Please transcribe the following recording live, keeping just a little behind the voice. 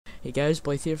Hey guys,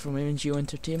 Blythe here from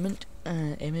MNGOEntertainment.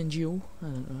 MNGO? I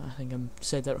don't know, I think I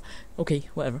said that. Okay,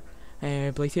 whatever.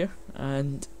 Blythe here,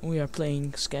 and we are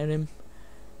playing Skyrim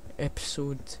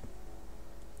episode.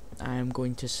 I'm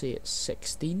going to say it's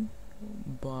 16,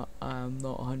 but I'm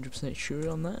not 100% sure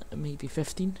on that. It may be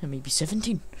 15, it may be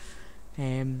 17.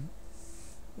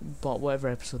 But whatever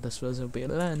episode this was, it'll be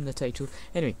in the title.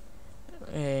 Anyway,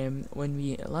 when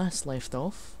we last left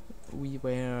off, we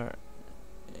were.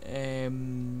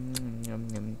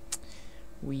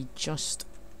 We just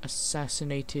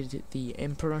assassinated the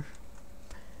emperor,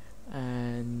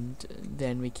 and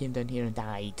then we came down here and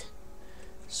died.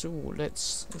 So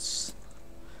let's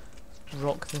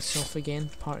rock this off again.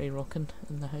 Party rocking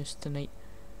in the house tonight.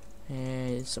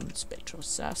 Some spectral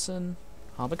assassin.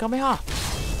 Kamehameha.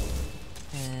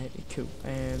 Cool.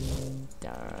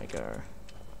 Dagger.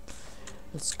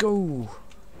 Let's go.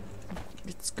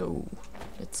 Let's go.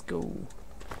 Let's go.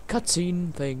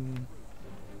 Cutscene thing.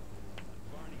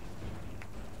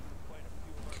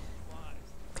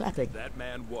 Clapping. That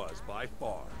man was by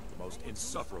far the most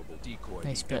insufferable decoy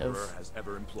Nice the bit Emperor of has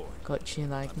ever employed. Gotcha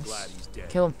I'm likeness. glad he's dead.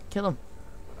 Kill him. Kill him.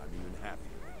 But I'm even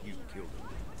happier that you killed him.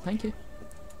 Thank you.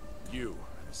 You,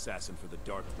 an assassin for the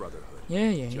Dark Brotherhood.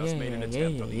 Yeah. Just made an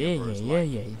attempt on the Emperor's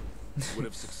life. Would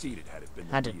have succeeded had it been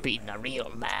the Had it real been man. a real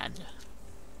man.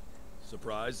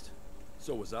 Surprised?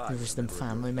 So was I. Who was the whenever your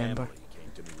family member?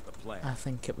 Came to me with a plan. I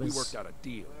think it We was. worked out a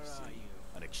deal, you see,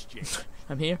 an exchange.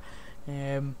 I'm here.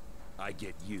 I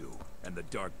get you, and the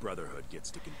Dark Brotherhood gets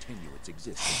to continue its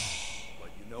existence. But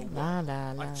you know what?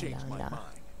 I've changed my mind.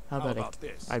 How about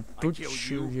this? I butcher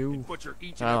kill you. and butcher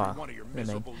each and every one of your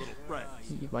miserable little friends.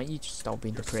 Why don't you just stop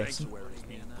being Your depressing? sanctuary is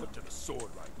being put to the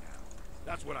sword right now.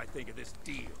 That's what I think of this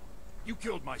deal. You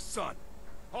killed my son,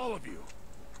 all of you,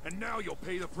 and now you'll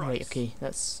pay the price. Right, okay,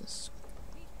 that's.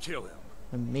 Kill him.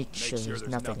 And make sure sure there's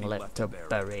there's nothing nothing left left to to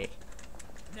bury.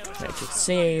 Right, okay,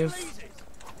 save.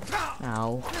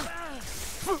 Ow.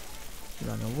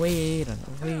 Run away, run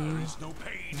away. There's no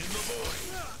pain in the void.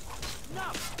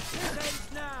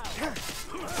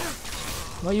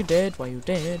 Why you dead? Why you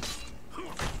dead?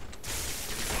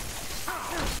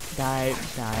 Die,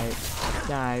 die,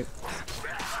 die.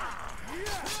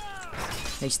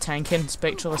 Nice tanking,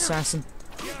 spectral assassin.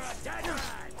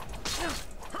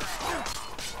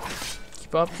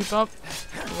 Keep up, keep up.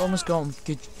 We've almost got him.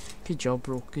 Good job,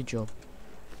 bro. Good job,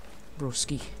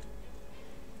 broski.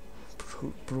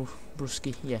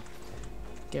 Broski. Yeah.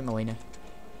 Get him away now.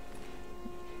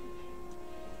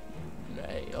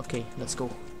 Right. Okay. Let's go.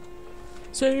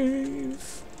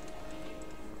 Save.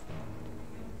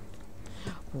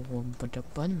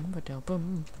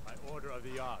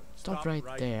 Stop right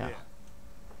there.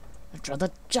 I'd rather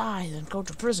die than go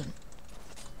to prison.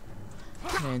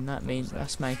 And that means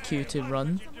that's my cue to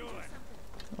run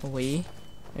away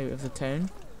out of the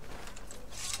town.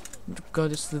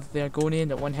 God, it's the Argonian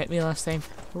that one hit me last time.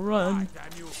 Run!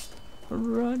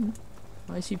 Run!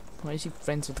 Why is he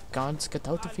friends with the guards? Get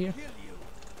out of here.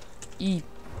 E.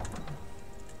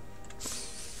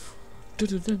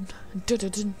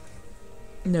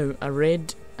 No, I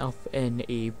read up in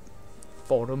a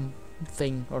forum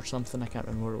thing or something, I can't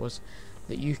remember what it was,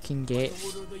 that you can get.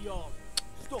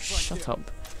 Shut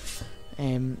up.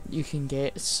 You can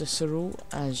get Cicero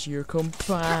as your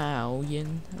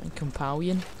companion.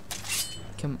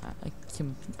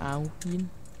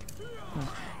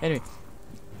 Anyway,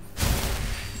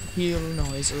 hear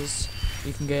noises.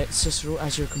 You can get Cicero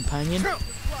as your companion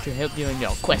to help you in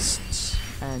your quests,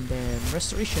 and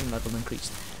restoration level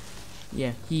increased.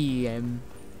 Yeah, he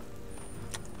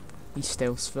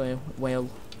stealths well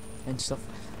and stuff.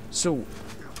 So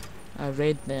I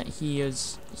read that he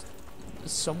is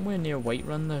somewhere near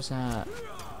Whiterun. There's a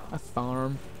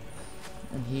farm,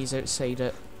 and he's outside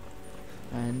it,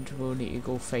 and we'll need to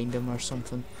go find him or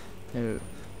something. Now,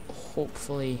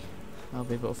 hopefully, I'll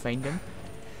be able to find him.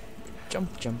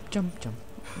 Jump, jump, jump, jump.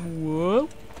 Whoa!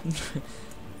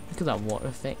 Look at that water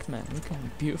effect, man. Look at how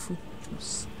beautiful.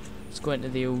 Let's go into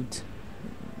the old.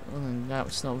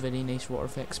 That's not very nice water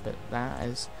effects, but that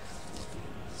is.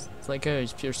 It's like how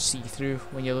it's pure see-through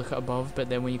when you look at above, but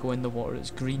then when you go in the water,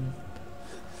 it's green.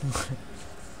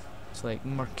 It's like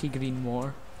murky green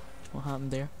water. What happened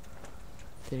there?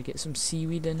 Did he get some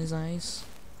seaweed in his eyes?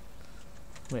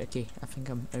 Right, okay, I think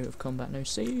I'm out of combat now.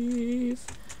 Save!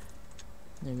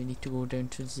 Now we need to go down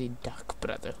to the Dark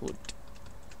Brotherhood.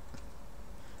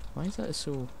 Why is that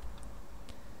so...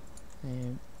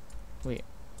 wait,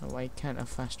 why can't I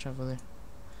fast travel there?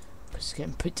 Because it's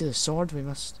getting put to the sword, we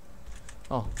must...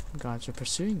 Oh, guards are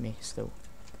pursuing me still.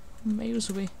 Miles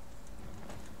away.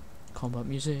 Combat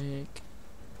music.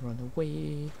 Run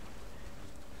away.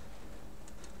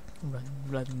 Run,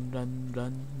 run, run,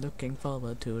 run, looking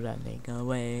forward to running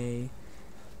away.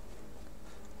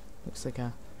 Looks like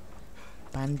a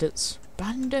bandits.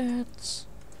 Bandits!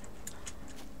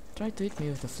 Tried to hit me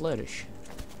with a flourish.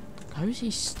 How is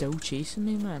he still chasing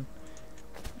me, man?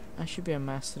 I should be a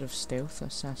master of stealth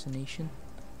assassination.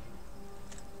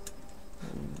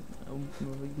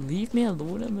 Leave me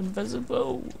alone, I'm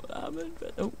invisible.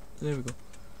 Oh, there we go.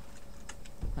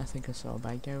 I think I saw a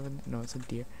bag there. No, it's a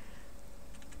deer.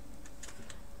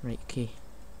 Right, okay.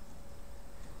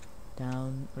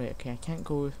 Down. Right, okay, I can't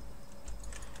go.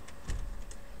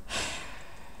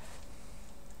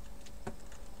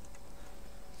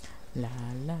 La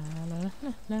la la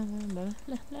la la la la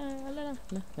la la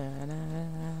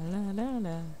la la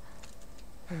la.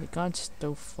 The guard's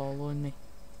still following me.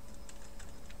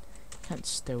 Can't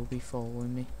still be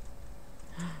following me.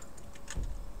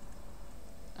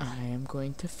 I am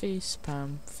going to face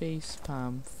palm, face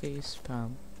palm, face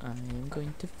palm. I am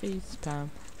going to face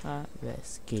palm at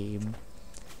this game.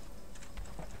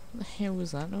 What the hell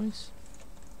was that noise?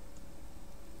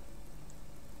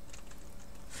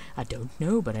 I don't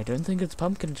know, but I don't think it's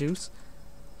pumpkin juice.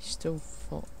 Still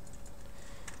fall.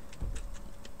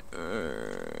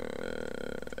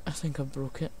 I think I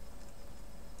broke it.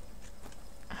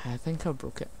 I think I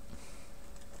broke it.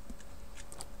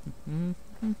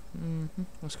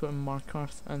 Let's go to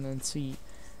Markarth and then see,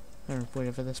 or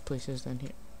wherever this place is down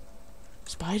here.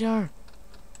 Spider!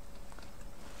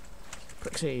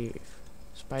 Quick save.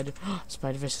 Spider.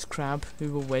 Spider versus crab.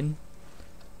 Who will win?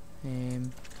 This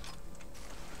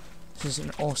is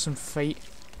an awesome fight.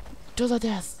 To the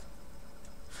death!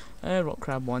 Rock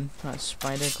crab won. That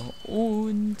spider got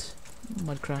owned.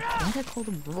 Mud crab. Why did I call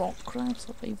them rock crabs?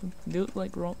 They look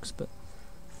like rocks, but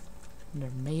they're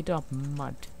made of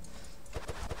mud.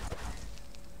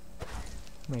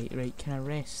 Right, can I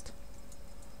rest?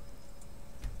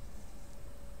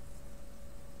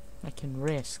 I can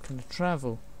rest. Can I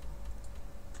travel?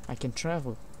 I can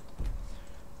travel.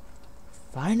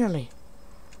 Finally!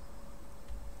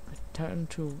 Return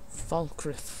to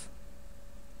Falkreath.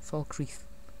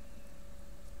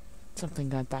 Something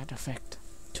like that effect.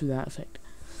 To that effect.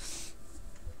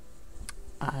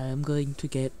 I'm going to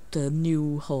get a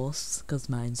new horse because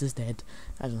mine's is dead.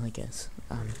 I don't think it is.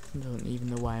 I don't even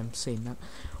know why I'm saying that.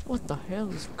 What the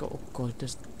hell is oh god,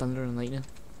 there's thunder and lightning.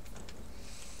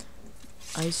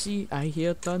 I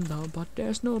hear thunder, but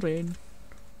there's no rain.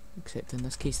 Except in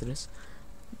this case there is.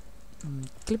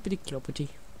 Clippity cloppity.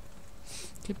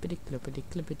 Clippity cloppity,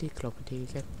 clippity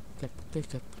cloppity,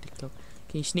 clippity clop.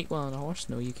 Can you sneak while on a horse?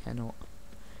 No, you cannot.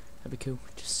 That'd be cool.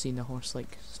 Just seeing the horse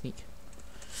like sneak.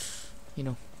 You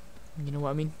know what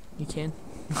I mean? You can.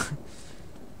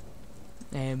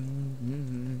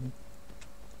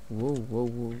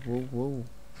 Whoa.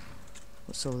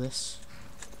 What's all this?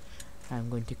 I'm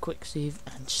going to quick save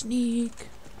and sneak.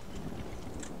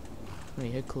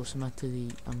 Right, how close am I to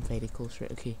the... I'm very close,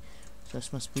 right, okay. So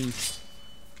this must be...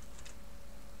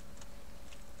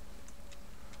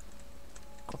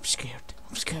 I'm scared.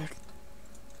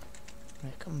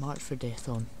 Right, got marked for death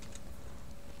on.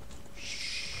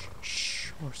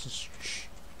 Shh, horses,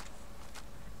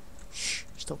 shh,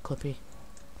 stop Clippy.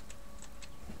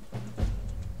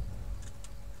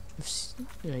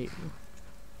 Right.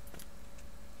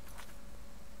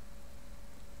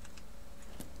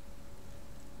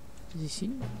 Does he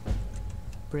see?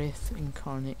 Breath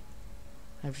incarnate.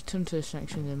 I've returned to this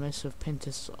section in the midst of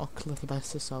Pentis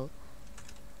Occulibus assault.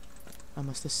 I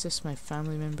must assist my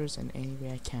family members in any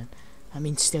way I can. I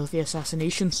mean stealthy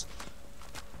assassinations.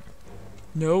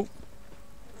 No.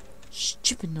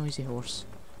 Stupid noisy horse.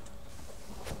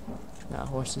 That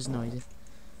horse is noisy.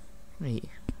 Right,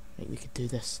 we could do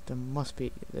this. There must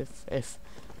be, if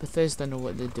Bethesda know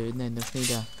what they're doing, then they've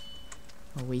made a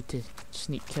way to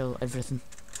sneak kill everything.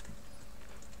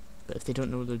 But if they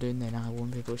don't know what they're doing, then I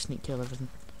won't be able to sneak kill everything.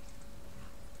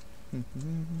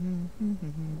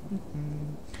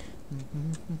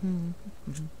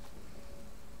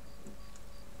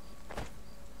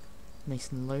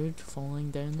 Nice and loud,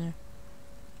 falling down there.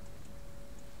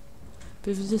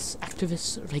 Bethesda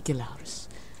Activis Regularis.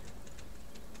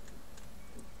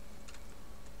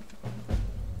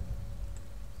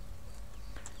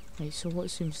 Right, so what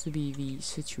seems to be the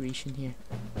situation here?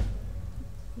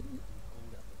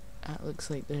 That looks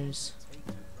like there's...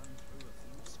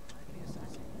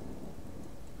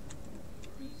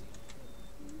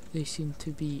 They seem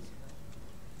to be...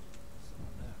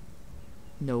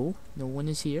 No one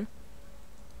is here.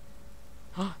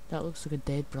 Ah, that looks like a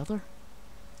dead brother.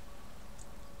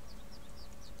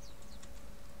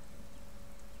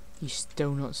 He's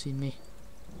still not seen me.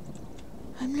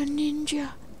 I'm a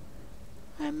ninja.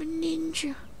 I'm a ninja.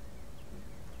 You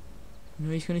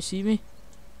know he's gonna see me?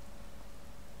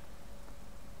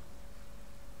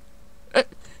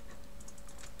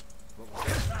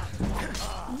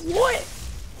 What?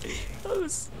 That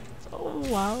was... Oh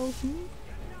wow.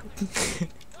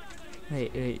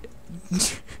 Wait.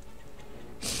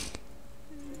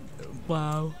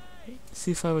 Wow.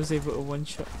 See if I was able to one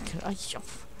shot. Can I jump?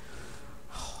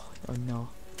 Oh no.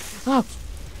 Ah!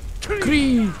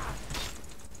 Cream!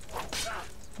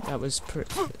 That was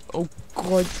oh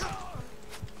god.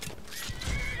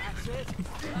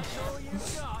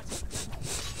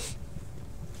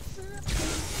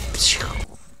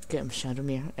 Get him,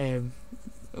 Shadowmere.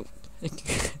 Oh.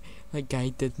 That guy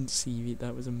didn't see me,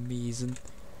 that was amazing.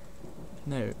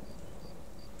 Now,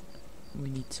 we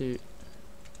need to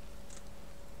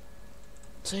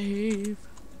save.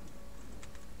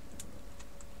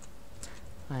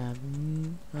 I have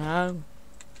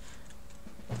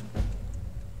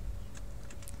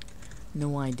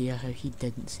no idea how he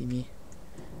didn't see me.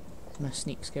 Is my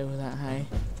sneak skill that high?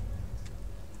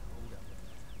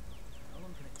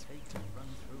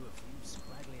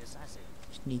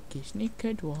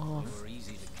 Sneaky dwarf. They were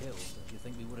easy to kill. Don't you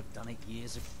think we would have done it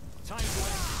years ago?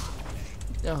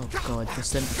 Oh god, this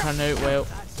didn't turn out well.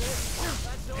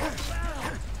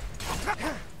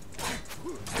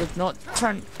 Did not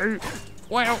turn out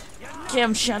well. Get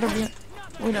him, Shadowmere.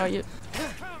 Where are you?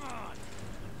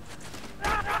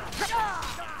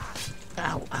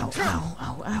 Ow, ow, ow,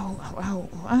 ow, ow, ow, ow,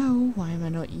 ow. Why am I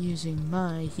not using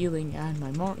my healing and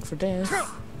my mark for death?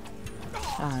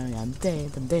 I am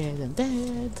dead, I'm dead, I'm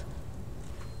dead.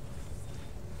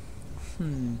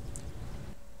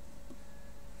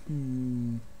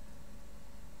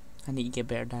 I need to get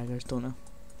better daggers, don't I?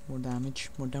 More damage,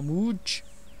 more damage.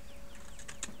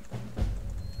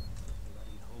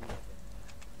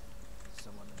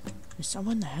 Is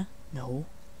someone there? No.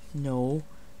 No.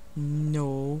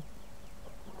 No.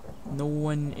 No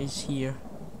one is here.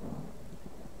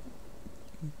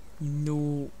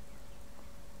 No.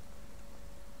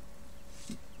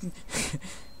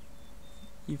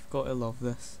 You've got to love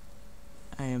this.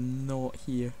 I am not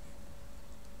here.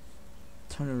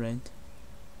 Turn around.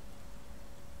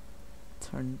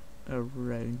 Turn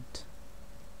around.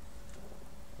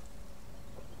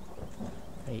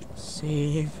 Right,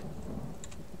 save.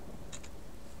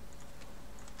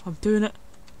 I'm doing it.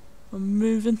 I'm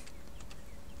moving.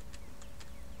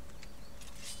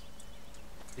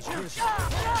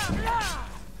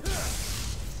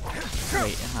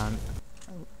 Wait,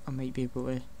 I might be able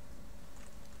to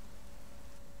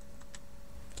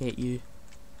get you.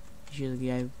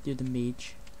 Usually you're the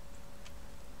mage.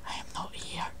 I am not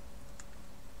here.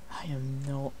 I am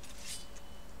not.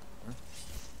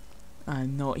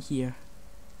 I'm not here.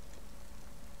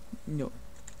 No.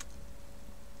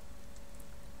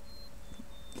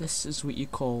 This is what you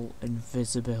call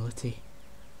invisibility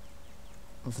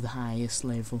of the highest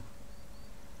level.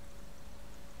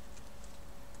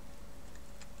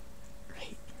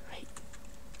 Right.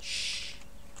 Shh.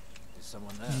 Is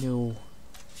someone there? No.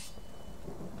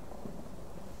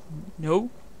 No.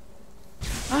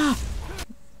 Ah!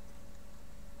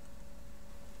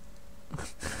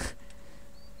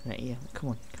 Right, yeah, come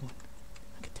on.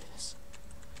 I can do this.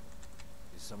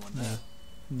 Is someone there?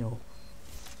 No.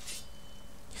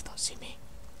 You've not seen me.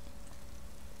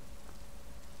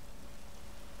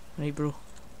 Right, bro.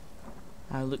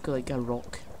 I look like a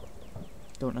rock,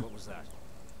 don't I? What was that?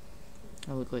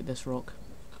 I look like this rock.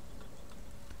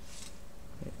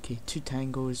 Right, okay, 2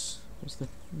 tangos. Where's the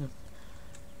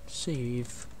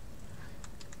save?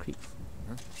 Creep.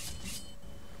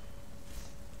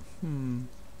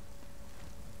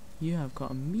 You have got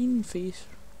a mean face.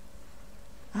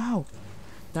 Ow!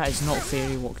 That is not fair.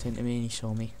 He walked into me and he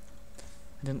saw me.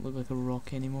 I didn't look like a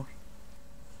rock anymore.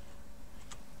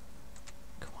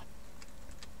 Come on.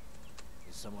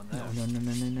 Is someone there?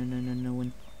 No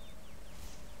one.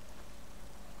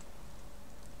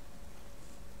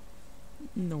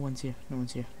 No one's here.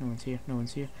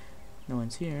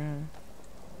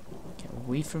 Get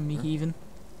away from me, even.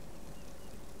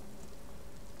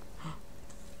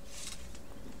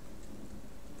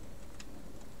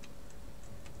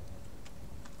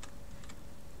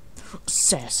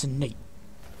 Assassinate!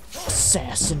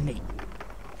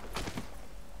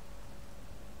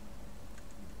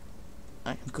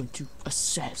 I am going to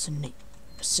assassinate.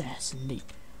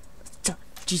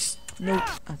 Jeez, no!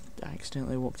 I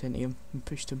accidentally walked into him and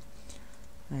pushed him,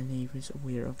 and he was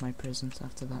aware of my presence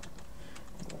after that.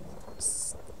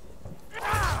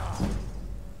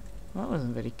 That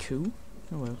wasn't very cool.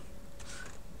 Oh well.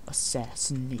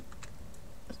 Assassinate.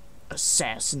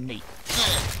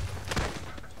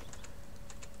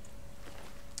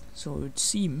 So it would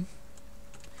seem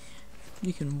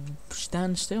you can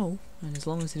stand still, and as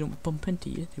long as they don't bump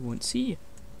into you, they won't see you.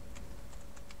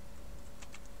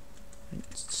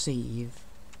 Right, save.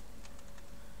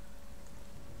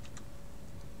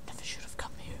 Never should have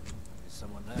come here. Is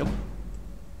someone there? Nope.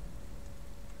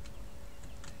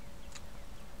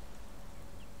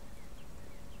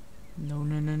 No,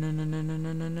 no, no, no, no, no, no,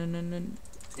 no, no, no, no, no.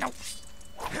 No!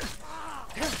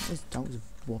 That was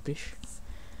rubbish.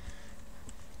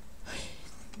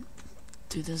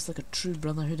 Do this like a true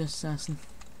Brotherhood assassin.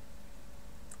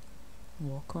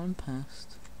 Walk on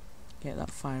past, get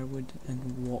that firewood,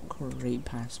 and walk right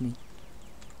past me.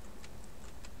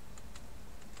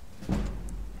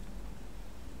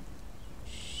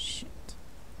 Shit.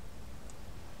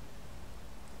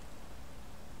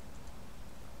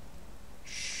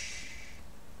 Shh.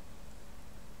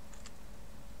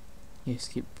 Yes,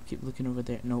 keep looking over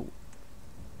there. No.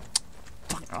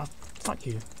 Fuck off. Fuck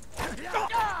you.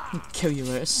 I'll kill you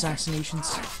out.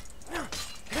 Assassinations.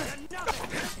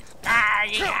 Ah,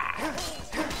 yeah.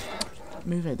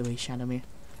 Move out the way, Shadowmere.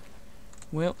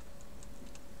 Well,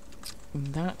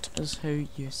 that is how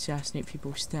you assassinate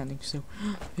people standing. So,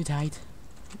 who died?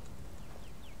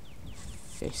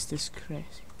 Festus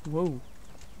Crest. Whoa.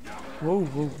 Whoa,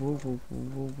 whoa, whoa, whoa,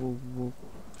 whoa, whoa, whoa.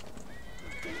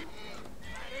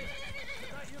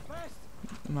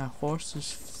 My horse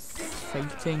is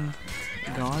fighting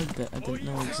guard that I didn't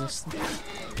know existed.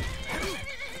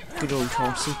 Good old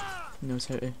horsey. Knows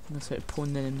how to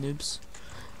pwn them noobs.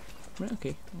 Right,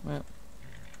 okay, well.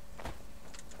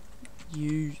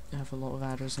 You have a lot of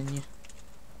arrows in you.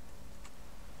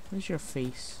 Where's your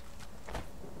face?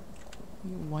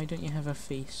 Why don't you have a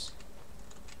face?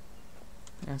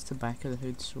 That's the back of the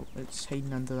hood, so it's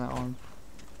hiding under that arm.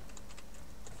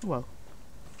 Well,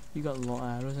 you got a lot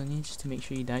of arrows in you just to make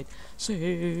sure you died.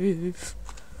 Save!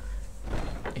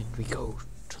 In we go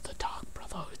to the Dark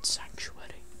Brotherhood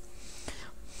Sanctuary.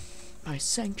 My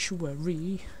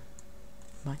sanctuary.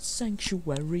 My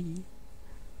sanctuary.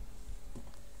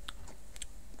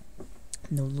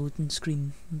 No loading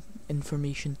screen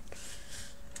information.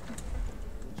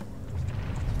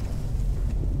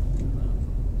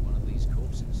 One of these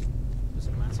corpses. Does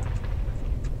it matter?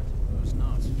 Suppose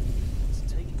not. It's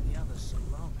taking the others so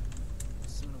long. The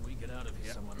sooner we get out of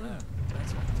here. Someone there.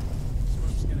 Better.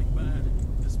 Smoke's getting bad.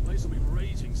 This place will be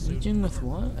raging soon. Raging with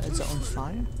what? Is it on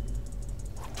fire?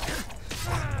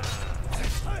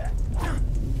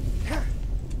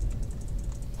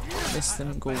 This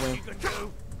didn't go well.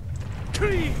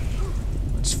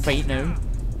 Let's fight now.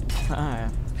 Ah,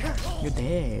 you're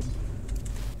dead.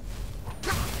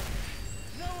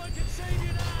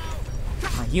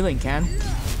 My healing can.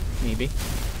 Maybe.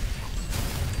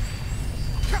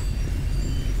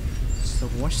 It's the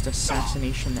worst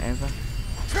assassination ever.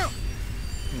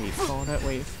 Wait for it,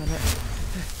 wait for it.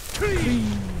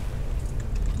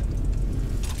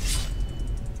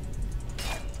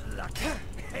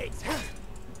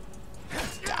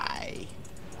 Die.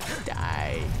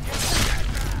 Die.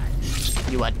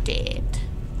 You are dead.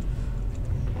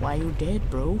 Why are you dead,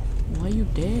 bro? Why are you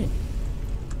dead?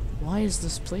 Why is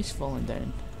this place falling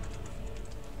down?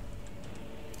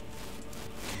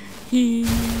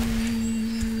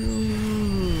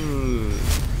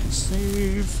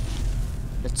 Save.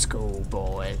 Let's go,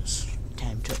 boys.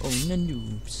 Time to own the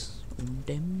noobs. Own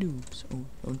them noobs.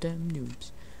 Own them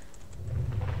noobs.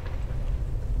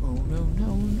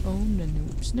 Own the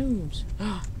noobs. Noobs.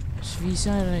 Ah,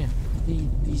 Visara.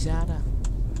 Visara.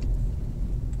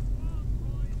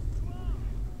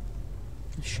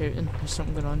 Shouting. There's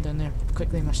something going on down there.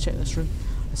 Quickly, must check this room.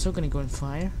 It's still going to go on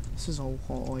fire. This is all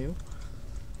hot oil.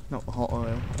 Not hot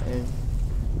oil.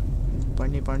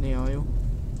 Burny oil.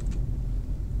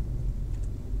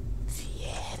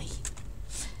 Fieri.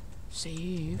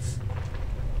 Save.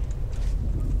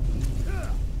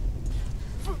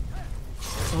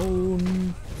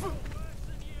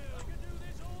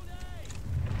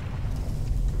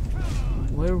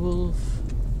 Werewolf.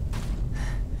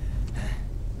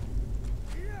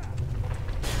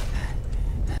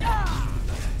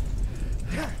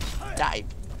 Die.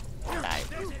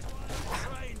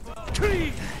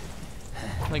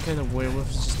 Like how the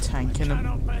werewolf's just tanking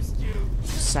him.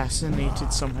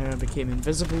 Assassinated somehow and became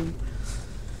invisible.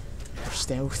 Or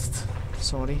stealthed.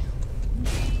 Sorry.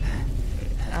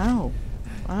 Ow.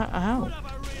 Ow.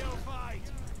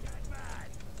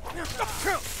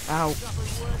 Ow.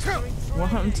 What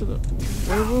happened to the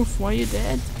werewolf? Why are you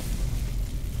dead?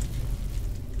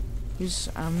 Who's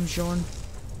Amjorn?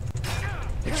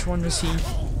 Which one was he?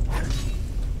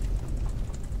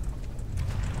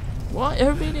 What?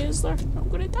 Everybody is there? I'm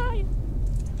gonna die.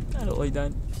 I don't like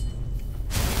that.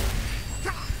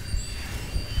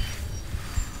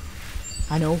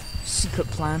 I know. Secret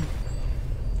plan.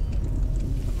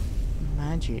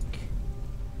 Magic.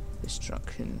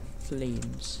 Destruction.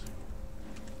 Flames.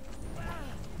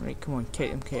 Right, come on. Kite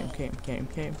him, kite him, kite him, kite him,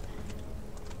 kite him.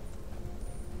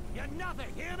 You're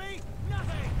nothing, hear me?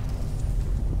 Nothing!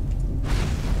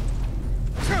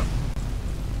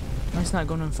 Nice not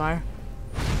going on fire.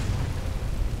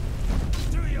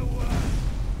 Do your work!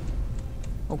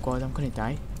 Oh god, I'm gonna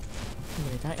die. I'm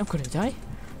gonna die. I'm gonna die.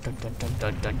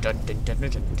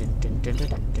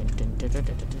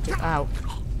 Ow.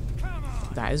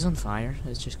 That is on fire.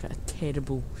 It's just got a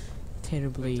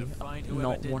terribly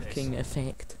not working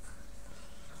effect.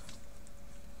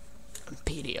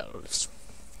 Imperials.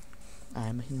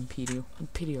 I'm an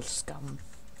imperial scum.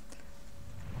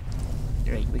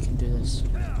 Right, we can do this.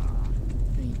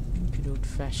 Right, good old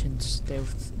fashioned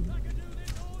stealth.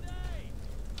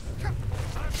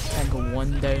 Angle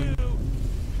 1 down.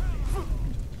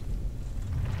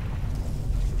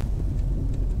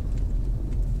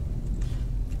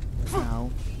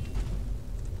 Ow.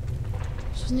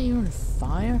 Isn't he on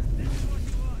fire?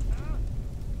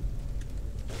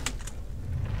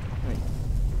 Right.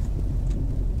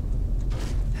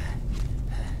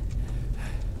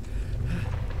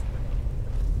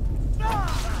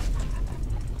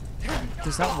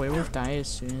 Does that werewolf die as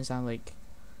soon as I like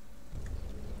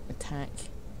attack?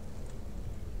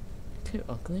 Look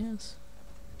how ugly it is.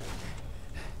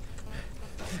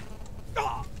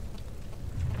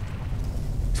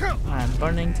 I'm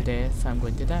burning to death. I'm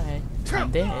going to die.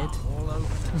 I'm dead.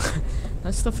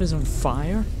 That stuff is on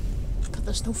fire, but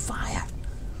there's no fire.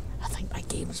 I think my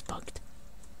game's bugged.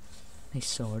 Nice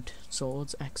sword.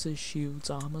 Swords, axes, shields,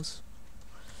 armors.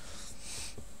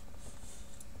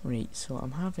 Right, so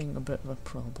I'm having a bit of a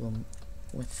problem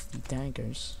with the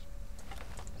daggers.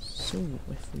 So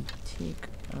if we take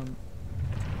with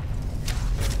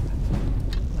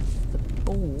the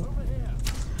bow,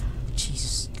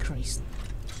 Jesus Christ,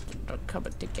 they're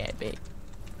coming to get me.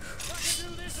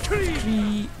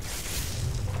 Three.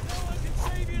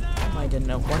 Why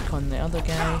didn't it work on the other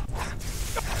guy?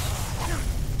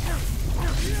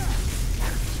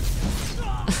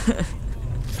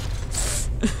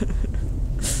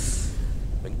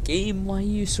 Game, why are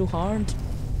you so hard?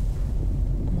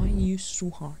 Why are you so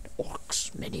hard?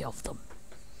 Orcs, many of them.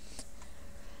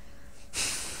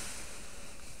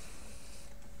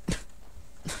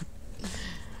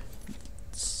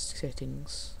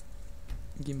 Settings.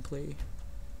 Gameplay.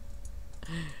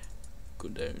 Go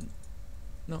down.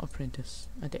 Not apprentice.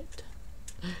 Adept.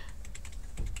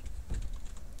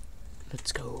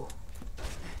 Let's go.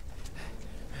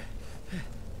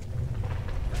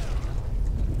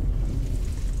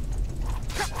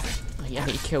 I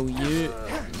need to kill you.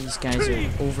 These guys are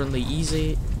overly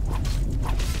easy.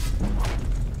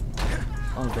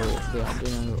 Although they are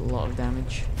doing a lot of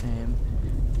damage.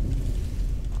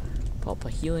 Pop a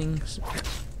healing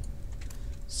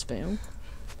spell.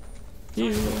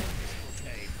 Heal.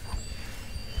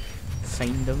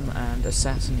 Find them and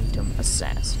assassinate them.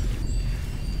 Assassin.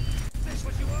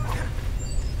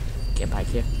 Get back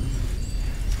here.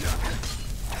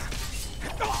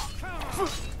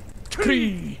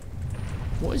 Kree!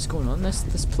 What is going on?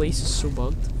 This place is so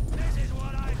bugged.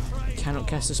 Cannot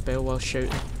cast a spell while shouting.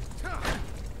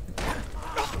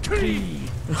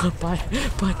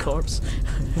 Bye corpse.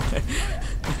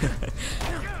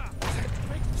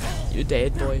 You're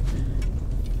dead, boy.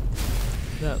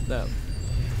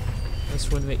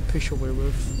 That's one way to push a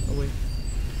werewolf away.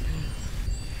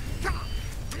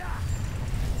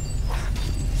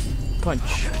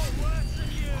 Punch.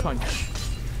 Punch.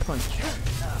 Punch.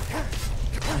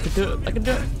 I can do it. I can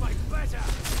do it.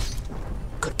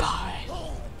 Goodbye.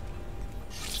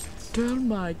 Tell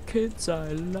my kids I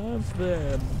love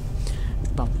them.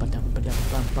 Bum ba dum ba dum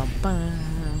bum bum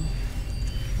bum.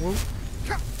 Whoa.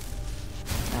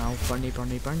 Now, Bernie,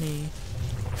 Bernie, Bernie.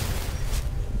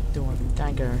 Doing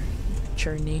dagger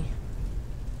journey.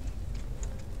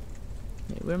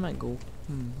 Wait, where might go?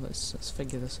 Let's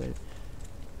figure this out.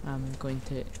 I'm going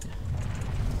to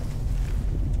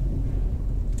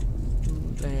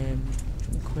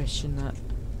question that.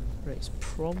 Right, it's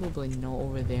probably not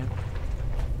over there.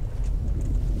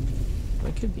 But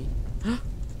it could be.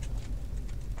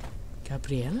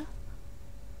 Gabriella?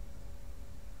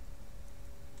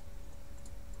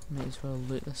 Might as well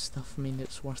loot this stuff. I mean,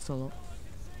 it's worth a lot.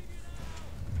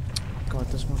 God,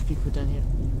 there's more people down here.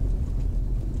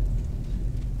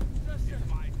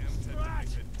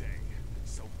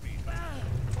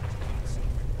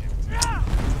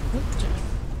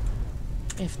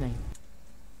 F9.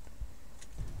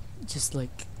 Just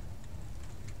like,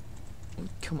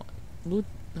 come on, load.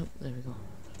 Oh, there we go.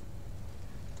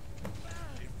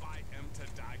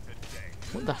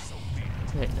 What the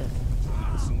heck? Right there.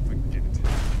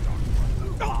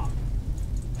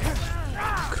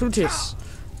 Crutus!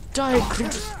 Die,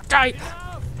 Crutus! Die!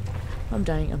 I'm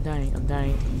dying, I'm dying, I'm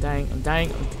dying, I'm dying, I'm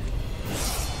dying.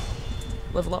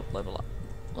 Level up, level up.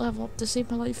 Level up to save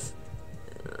my life.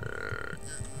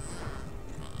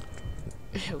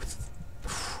 Health.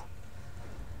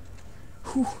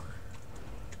 Whew.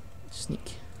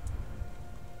 Sneak.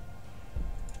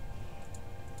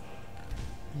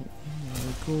 There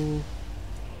we go.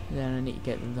 Then I need to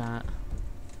get that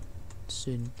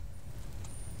soon.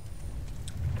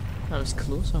 That was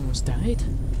close, I almost died.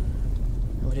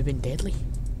 That would have been deadly.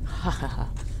 Ha ha ha.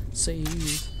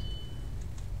 Save.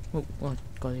 Oh, oh,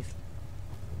 God.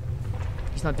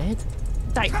 He's not dead.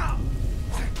 Die!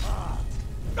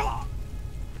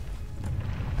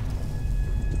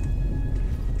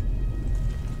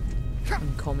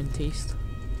 Uncommon taste.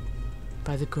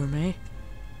 By the gourmet.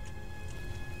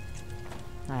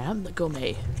 I am the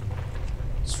gourmet.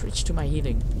 Switch to my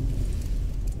healing.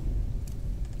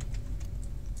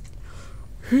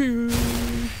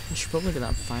 I should probably get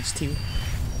that fast heal.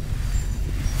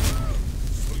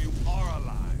 So you are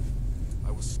alive.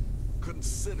 I was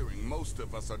considering most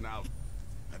of us are now.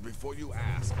 And before you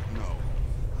ask, no,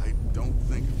 I don't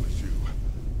think it was you.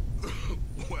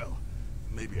 Well,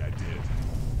 maybe I did.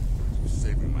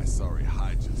 Saving my sorry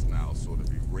hide just now sort of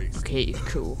erased. Okay,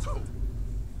 cool. So,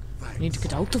 I need to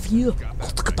get out of here.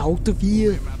 Got to get out of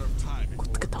here.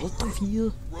 Got to get out of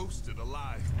here. Roasted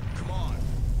alive. Come on.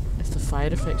 If the fire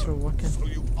effects were working, So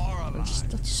you are alive. I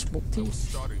just smoked I it. was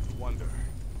starting to wonder.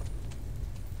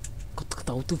 Got to get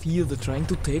out of here. They're trying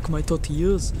to take my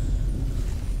tortillas.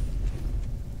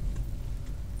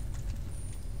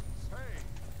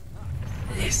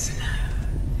 Listener,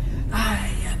 I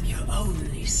am your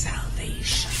only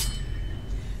salvation.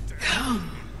 Come,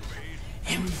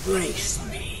 embrace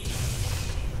me.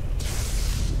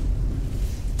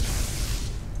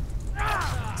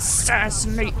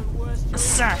 Assassinate!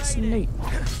 Assassinate!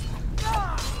 That's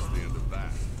the end of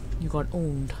that. You got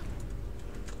owned.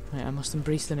 Right, I must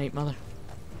embrace the Night Mother.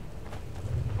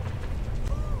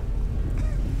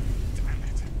 Damn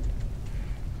it.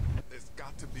 There's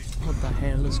got to be. What the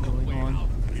hell is going on?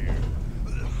 Here.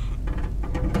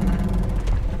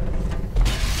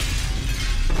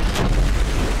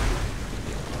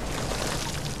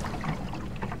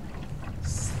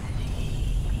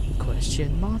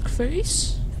 Question mark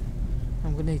face?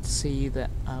 I'm gonna need to say that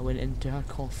I went into her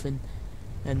coffin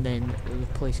and then the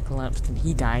place collapsed and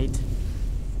he died.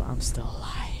 But I'm still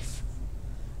alive.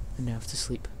 And now I have to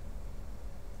sleep.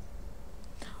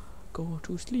 Go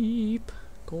to sleep.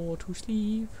 Go to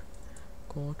sleep.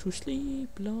 Go to sleep.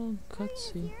 Long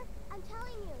cutscene. Here? I'm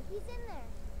telling you, he's in there.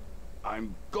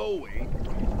 I'm going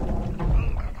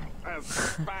as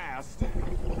fast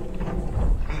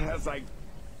as I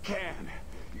can.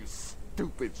 You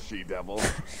stupid she-devil.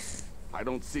 I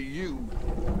don't see you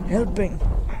Helping.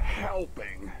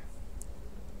 helping.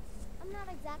 I'm not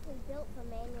exactly built for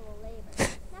manual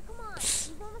labor. Now come on,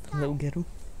 he's almost Little done. ghetto.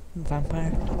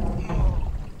 Vampire.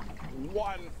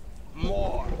 One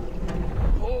more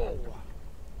pull.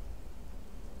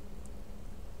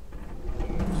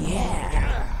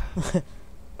 Yeah.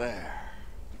 There.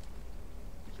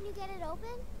 Can you get it open?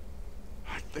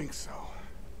 I think so.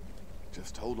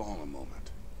 Just hold on a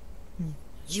moment.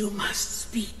 You must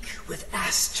speak with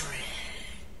Astrid.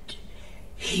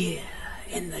 Here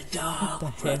in the Dark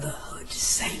What the hell? Brotherhood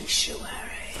Sanctuary.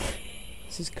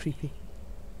 This is creepy.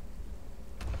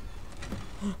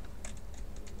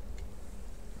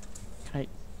 Right.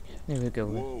 There we go.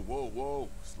 Whoa, whoa, whoa.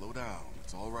 Slow down.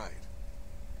 It's all right.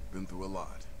 Been through a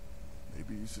lot.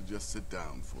 Maybe you should just sit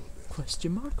down for a bit.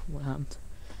 Question mark? What happened?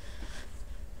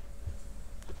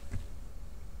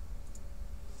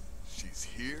 She's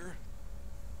here?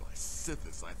 By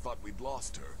Sithis, I thought we'd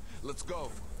lost her. Let's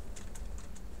go.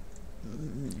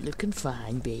 Looking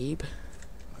fine, babe.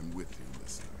 I'm with you,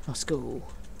 listener. Let's go.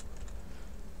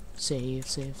 Save,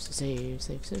 save, save,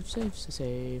 save, save, save,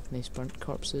 save. Nice burnt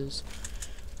corpses.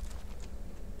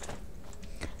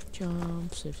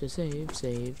 Jump, save, save, save,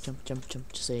 save. Jump, jump,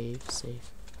 jump, save,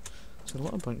 save. There's a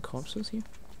lot of burnt corpses here.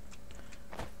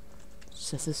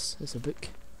 Sithis is a book.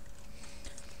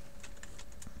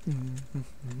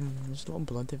 There's a lot of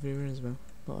blood everywhere as well.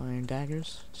 A lot of iron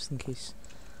daggers, just in case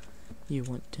you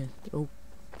want to. Oh.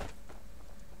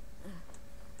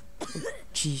 Oh,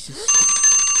 Jesus.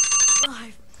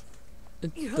 Alive.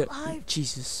 You're alive.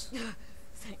 Jesus.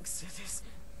 Thanks for this.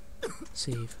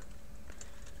 Save.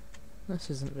 This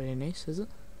isn't very nice, is it?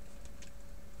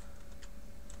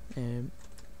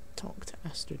 Talk to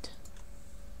Astrid.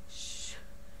 Shh.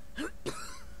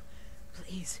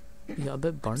 Please, You got a bit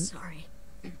I'm burnt. sorry.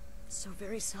 So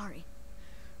very sorry.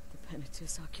 The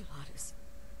penitus oculatus.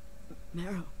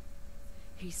 Marrow.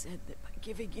 He said that by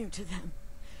giving you to them,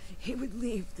 he would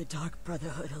leave the Dark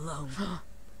Brotherhood alone.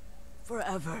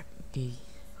 Forever. Ye-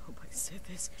 Oh, I said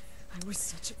this. I was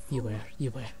such a fool.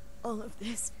 You were. All of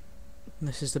this,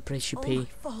 This is the price you all pay. my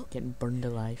fault. Getting burned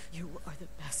alive. You are the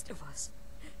best of us.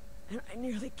 And I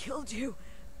nearly killed you.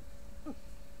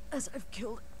 As I've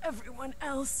killed everyone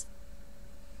else.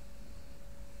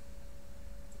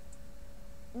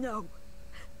 No.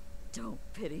 Don't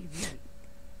pity me.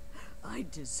 I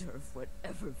deserve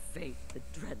whatever fate the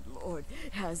Dread Lord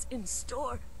has in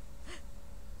store.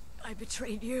 I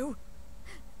betrayed you.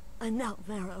 And now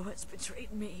Marrow has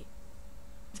betrayed me.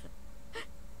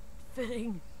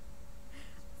 Fitting.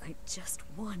 I just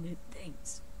wanted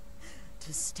things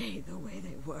to stay the way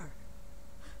they were.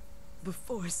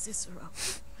 Before Cicero.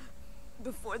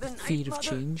 Before the Night Fear Mother. of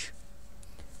change.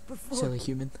 Before Silly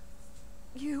human.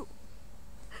 you.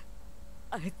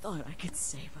 I thought I could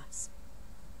save us.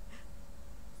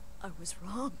 I was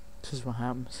wrong, This is what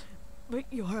happens. but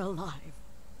you're alive.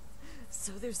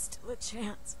 So there's still a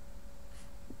chance.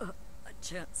 A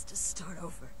chance to start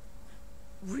over.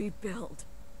 Rebuild.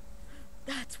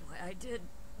 That's why I did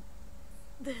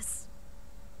this.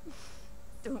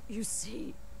 Don't you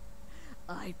see?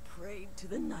 I prayed to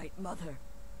the Night Mother.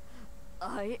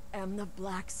 I am the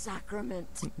Black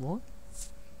Sacrament. What?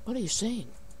 What are you saying?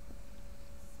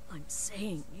 I'm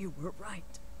saying you were right.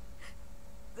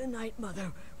 The Night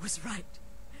Mother was right.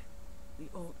 The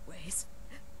old ways.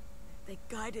 They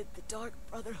guided the Dark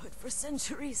Brotherhood for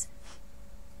centuries.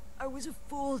 I was a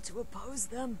fool to oppose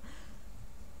them.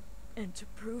 And to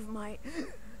prove my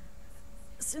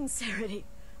sincerity,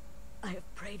 I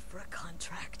have prayed for a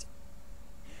contract.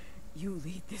 You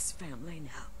lead this family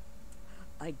now.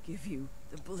 I give you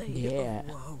the blade of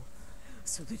woe,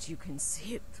 so that you can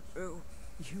see it through.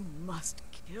 You must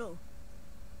kill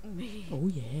me. Oh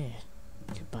yeah.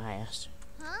 Goodbye, Aster.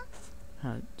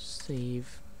 Huh?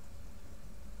 Save.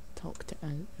 Talk to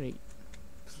right.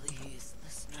 Please,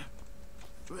 listener,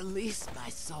 release my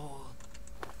soul,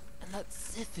 and let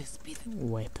Sithis be the...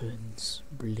 Weapons.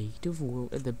 Blade of woe.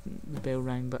 The bell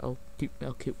rang, but I'll keep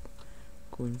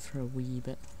going for a wee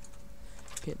bit.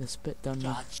 Get this bit done.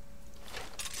 Judge.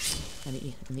 I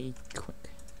need to quick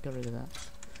get rid of that,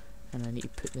 and I need to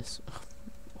put this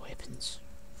weapons.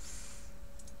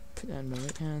 Put that in my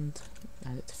right hand.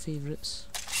 Add it to favourites.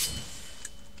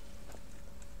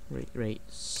 Right.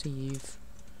 Save.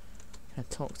 Can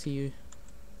I talk to you?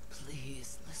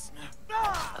 Please, listener.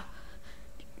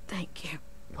 Thank you.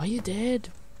 Why are you dead?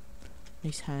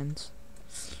 Nice hands.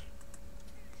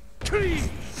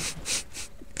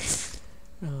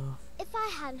 Oh. If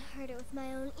I hadn't heard it with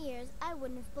my own ears, I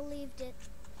wouldn't have believed it.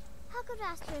 How could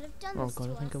Astrid have done Oh this god,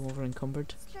 to I think us? I'm over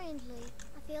encumbered. Strangely,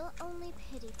 I feel only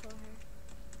pity for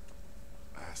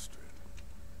her. Astrid.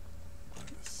 By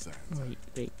the sands. Right.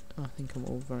 I think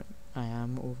I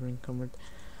am over encumbered.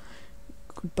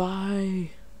 Goodbye,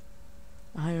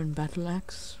 Iron Battle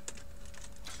Axe.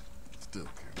 Still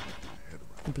can't get my head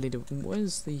around. Blade of what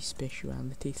is the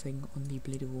speciality thing on the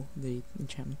Blade of Woe, the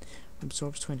enchantment?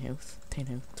 Absorbs 20 health, 10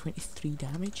 health, 23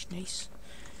 damage. Nice.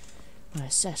 My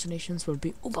assassinations will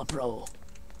be over, bro.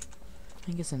 I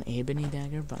think it's an ebony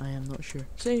dagger, but I am not sure.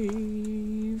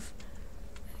 Save.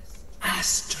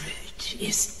 Astrid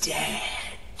is dead.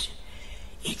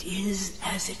 It is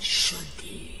as it should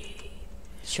be.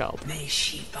 Shut up. May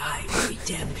she find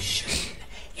redemption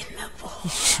in the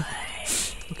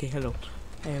void. Okay, hello.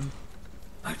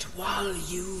 But while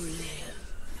you live,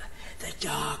 the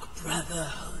Dark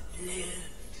Brotherhood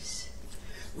lives.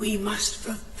 We must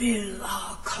fulfill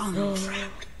our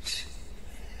contract.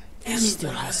 Still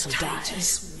Emperor has to die.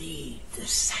 Titus Mead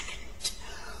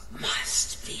II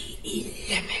must be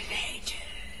eliminated.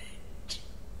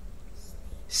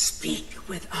 Speak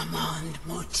with Armand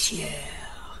Mortier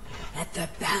at the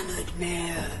Bannered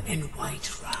Mare in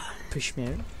Whiterun.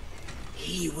 Pushmere.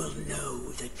 He will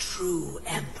know the true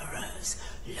Emperor's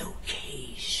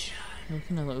location.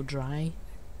 Looking a little dry.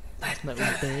 But Little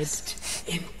bed. first,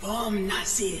 inform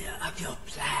Nazir of your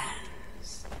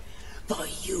plans. For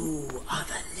you are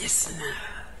the listener,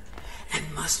 and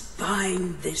must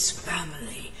bind this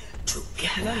family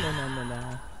together.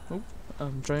 No. Oh,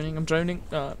 I'm drowning.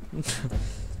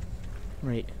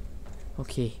 Right.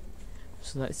 Okay.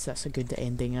 So that's a good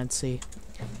ending, I'd say.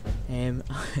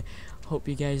 Hope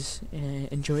you guys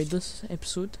enjoyed this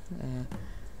episode.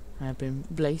 I've been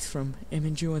Blythe from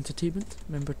MNGOEntertainment.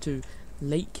 Remember to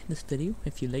like this video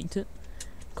if you liked it.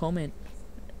 Comment,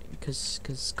 because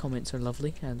comments are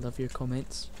lovely. I love your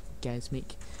comments. You guys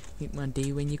make my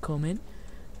day when you comment.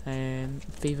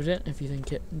 favourite it if you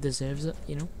think it deserves it.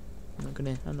 You know, I'm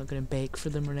not gonna beg for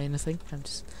them or anything. I'm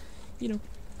just, you know,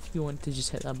 if you want to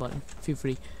just hit that button, feel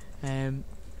free. Add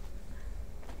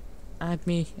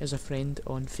me as a friend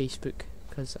on Facebook,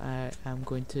 because I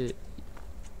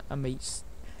might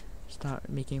start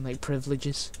making like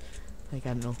privileges. Like,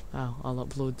 I don't know, I'll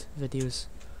upload videos,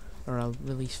 or I'll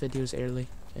release videos early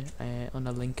on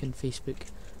a link in Facebook,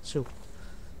 so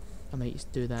I might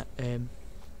do that, and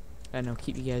I'll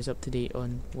keep you guys up to date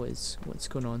on what's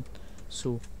going on.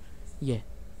 So yeah,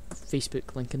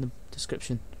 Facebook link in the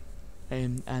description,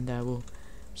 and I will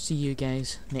see you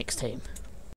guys next time.